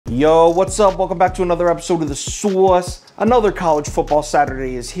Yo, what's up? Welcome back to another episode of The Sauce. Another college football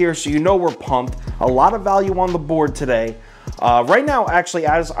Saturday is here, so you know we're pumped. A lot of value on the board today. Right now, actually,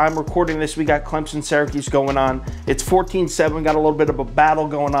 as I'm recording this, we got Clemson-Syracuse going on. It's 14-7, got a little bit of a battle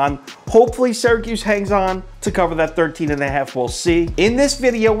going on. Hopefully, Syracuse hangs on to cover that 13.5, we'll see. In this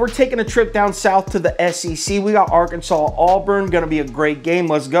video, we're taking a trip down south to the SEC. We got Arkansas, Auburn, gonna be a great game.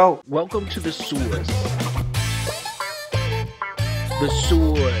 Let's go. Welcome to The Sauce. The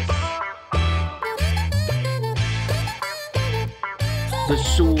Sauce. The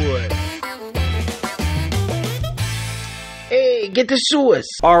Sauce. Hey, get the sauce.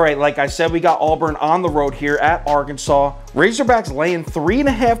 All right, like I said, we got Auburn on the road here at Arkansas. Razorbacks laying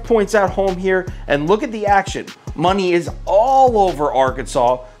 3.5 points at home here. And look at the action. Money is all over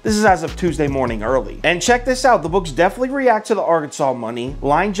Arkansas. This is as of Tuesday morning early. And check this out. The books definitely react to the Arkansas money.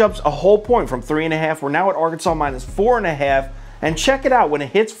 Line jumps a whole point from 3.5. We're now at Arkansas minus 4.5. And check it out. When it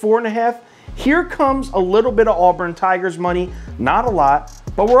hits 4.5, here comes a little bit of Auburn Tigers money. Not a lot,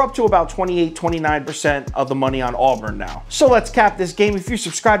 but we're up to about 28-29% of the money on Auburn now. So let's cap this game. If you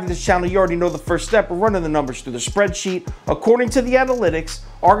subscribe to this channel, you already know the first step. We're running the numbers through the spreadsheet. According to the analytics,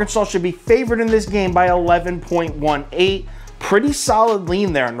 Arkansas should be favored in this game by 11.18. Pretty solid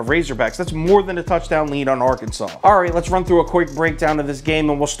lean there on the Razorbacks. That's more than a touchdown lead on Arkansas. All right, let's run through a quick breakdown of this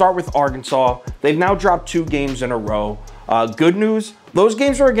game, and we'll start with Arkansas. They've now dropped 2 games in a row. Good news, those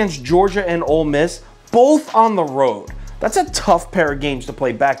games were against Georgia and Ole Miss, both on the road. That's a tough pair of games to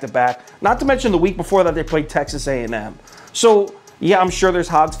play back-to-back, not to mention the week before that they played Texas A&M. So, yeah, I'm sure there's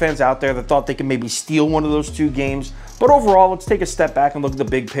Hogs fans out there that thought they could maybe steal one of those 2 games. But overall, let's take a step back and look at the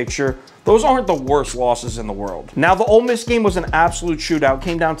big picture. Those aren't the worst losses in the world. Now, the Ole Miss game was an absolute shootout.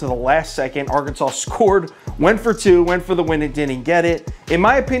 Came down to the last second. Arkansas scored, went for 2, went for the win, and didn't get it. In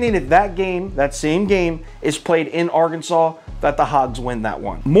my opinion, if that game, that same game, is played in Arkansas, that the Hogs win that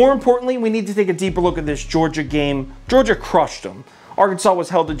one. More importantly, we need to take a deeper look at this Georgia game. Georgia crushed them. Arkansas was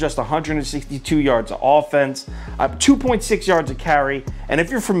held to just 162 yards of offense, 2.6 yards of carry. And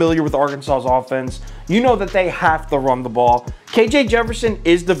if you're familiar with Arkansas's offense, you know that they have to run the ball. KJ Jefferson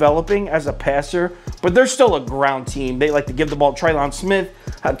is developing as a passer, but they're still a ground team. They like to give the ball to Traylon Smith,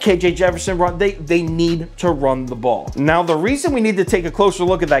 KJ Jefferson run. They need to run the ball. Now, the reason we need to take a closer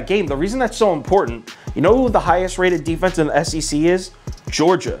look at that game, the reason that's so important, you know who the highest rated defense in the SEC is?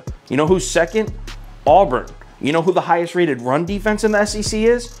 Georgia. You know who's second? Auburn. You know who the highest rated run defense in the SEC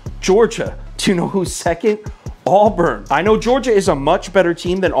is? Georgia. Do you know who's second? Auburn. I know Georgia is a much better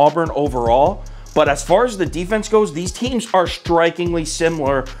team than Auburn overall, but as far as the defense goes, these teams are strikingly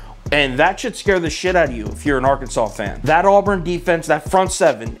similar, and that should scare the shit out of you if you're an Arkansas fan. That Auburn defense, that front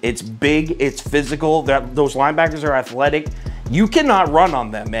seven, it's big, it's physical, those linebackers are athletic. You cannot run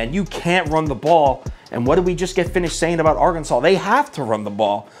on them, man. You can't run the ball. And what did we just get finished saying about Arkansas? They have to run the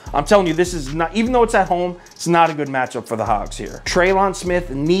ball. I'm telling you, this is not, even though it's at home, it's not a good matchup for the Hogs here. Traylon Smith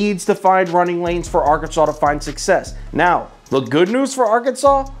needs to find running lanes for Arkansas to find success. Now, the good news for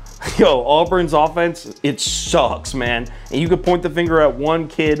Arkansas, yo, Auburn's offense, it sucks, man. And you could point the finger at one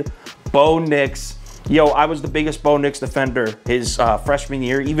kid, Bo Nix. Yo, I was the biggest Bo Nix defender his freshman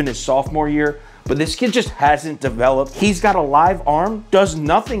year, even his sophomore year. But this kid just hasn't developed. He's got a live arm, does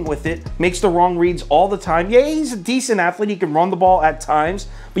nothing with it, makes the wrong reads all the time. Yeah, he's a decent athlete. He can run the ball at times,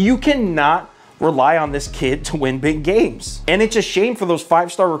 but you cannot rely on this kid to win big games. And it's a shame for those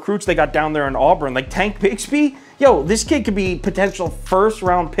 5-star recruits they got down there in Auburn, like Tank Bigsby. Yo, this kid could be potential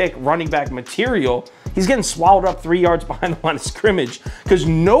first-round pick running back material. He's getting swallowed up 3 yards behind the line of scrimmage because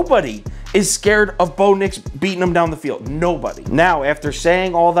nobody is scared of Bo Nix beating him down the field. Nobody. Now, after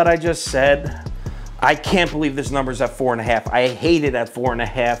saying all that I just said, I can't believe this number's at 4.5. I hate it at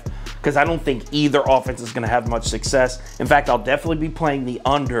 4.5 because I don't think either offense is going to have much success. In fact, I'll definitely be playing the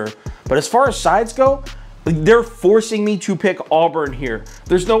under. But as far as sides go, they're forcing me to pick Auburn here.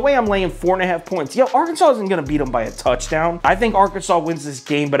 There's no way I'm laying 4.5 points. Yo, Arkansas isn't going to beat them by a touchdown. I think Arkansas wins this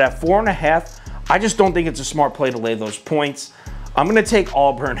game, but at 4.5, I just don't think it's a smart play to lay those points. I'm going to take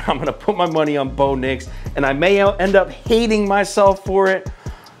Auburn. I'm going to put my money on Bo Nix, and I may end up hating myself for it.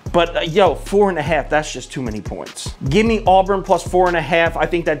 But, yo, 4.5, that's just too many points. Give me Auburn plus 4.5. I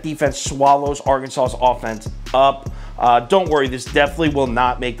think that defense swallows Arkansas's offense up. Don't worry, this definitely will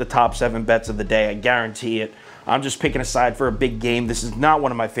not make the top 7 bets of the day. I guarantee it. I'm just picking a side for a big game. This is not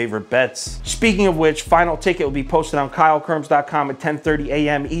one of my favorite bets. Speaking of which, final ticket will be posted on KyleKirms.com at 10:30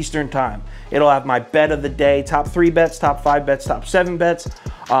 a.m. Eastern time. It'll have my bet of the day, top 3 bets, top 5 bets, top 7 bets,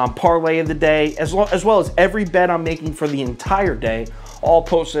 parlay of the day, as well as every bet I'm making for the entire day. all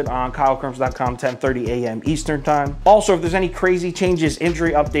posted on KyleKirms.com, 10:30 a.m. Eastern time. Also, if there's any crazy changes,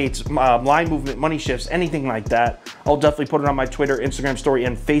 injury updates, line movement, money shifts, anything like that, I'll definitely put it on my Twitter, Instagram story,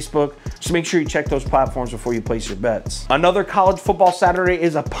 and Facebook. So make sure you check those platforms before you place your bets. Another college football Saturday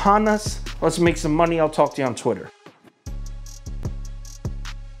is upon us. Let's make some money. I'll talk to you on Twitter.